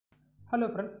Hello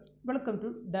friends, welcome to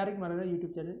Direct Marana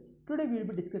YouTube channel. Today we will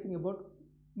be discussing about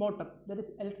motor, that is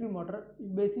electric motor,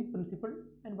 its basic principle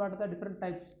and what are the different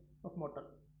types of motor.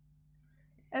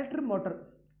 Electric motor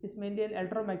is mainly an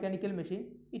electromechanical machine.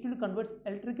 It will convert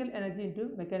electrical energy into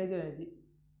mechanical energy.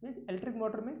 Means electric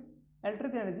motor means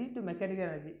electric energy to mechanical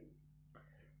energy.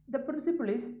 The principle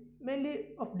is mainly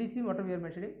of DC motor we are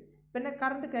mentioning. When a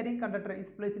current carrying conductor is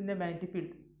placed in a magnetic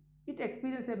field, it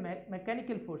experiences a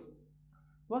mechanical force.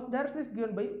 Was direction is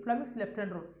given by Fleming's left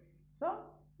hand rule. So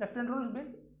left hand rule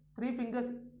means three fingers,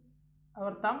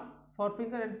 our thumb,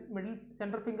 forefinger and middle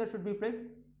center finger should be placed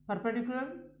perpendicular,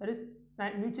 that is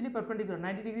mutually perpendicular,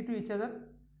 90 degree to each other.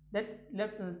 That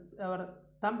left our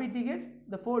thumb indicates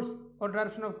the force or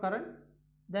direction of current,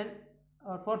 then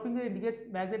our forefinger indicates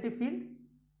magnetic field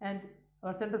and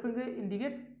our center finger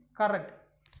indicates current.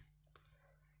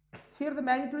 Here the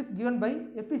magnitude is given by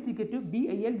F is equal to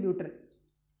BIL Newton.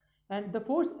 And the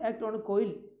force acts on a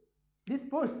coil. This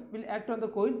force will act on the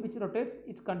coil which rotates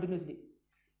it continuously.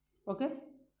 Okay.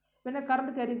 When a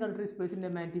current carrying conductor is placed in a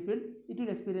magnetic field, it will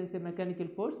experience a mechanical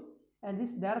force, and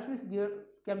this direction is given,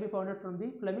 can be found from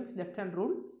the Fleming's left hand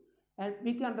rule. And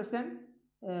we can understand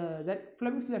that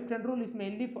Fleming's left hand rule is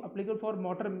mainly applicable for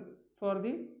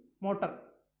the motor.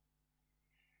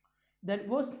 Then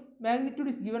force magnitude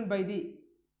is given by the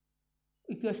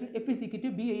equation F is equal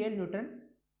to BIL Newton.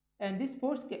 And this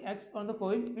force acts on the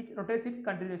coil which rotates it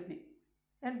continuously.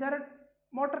 And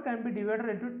motor can be divided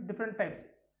into different types,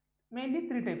 mainly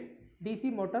three types: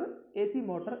 DC motor, AC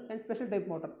motor and special type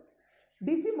motor.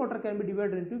 DC motor can be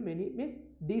divided into many, means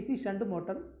DC shunt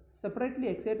motor, separately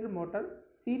excited motor,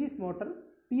 series motor,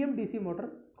 PMDC motor,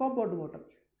 compound motor.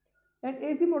 And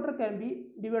AC motor can be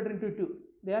divided into two.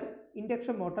 They are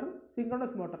induction motor,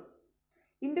 synchronous motor.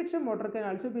 Induction motor can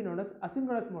also be known as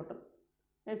asynchronous motor.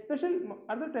 And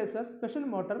other types are special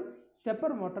motor,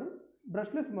 stepper motor,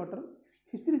 brushless motor,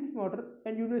 hysteresis motor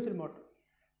and universal motor.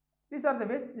 These are the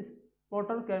ways this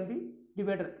motor can be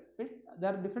divided. There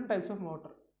are different types of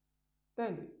motor.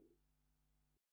 Thank you.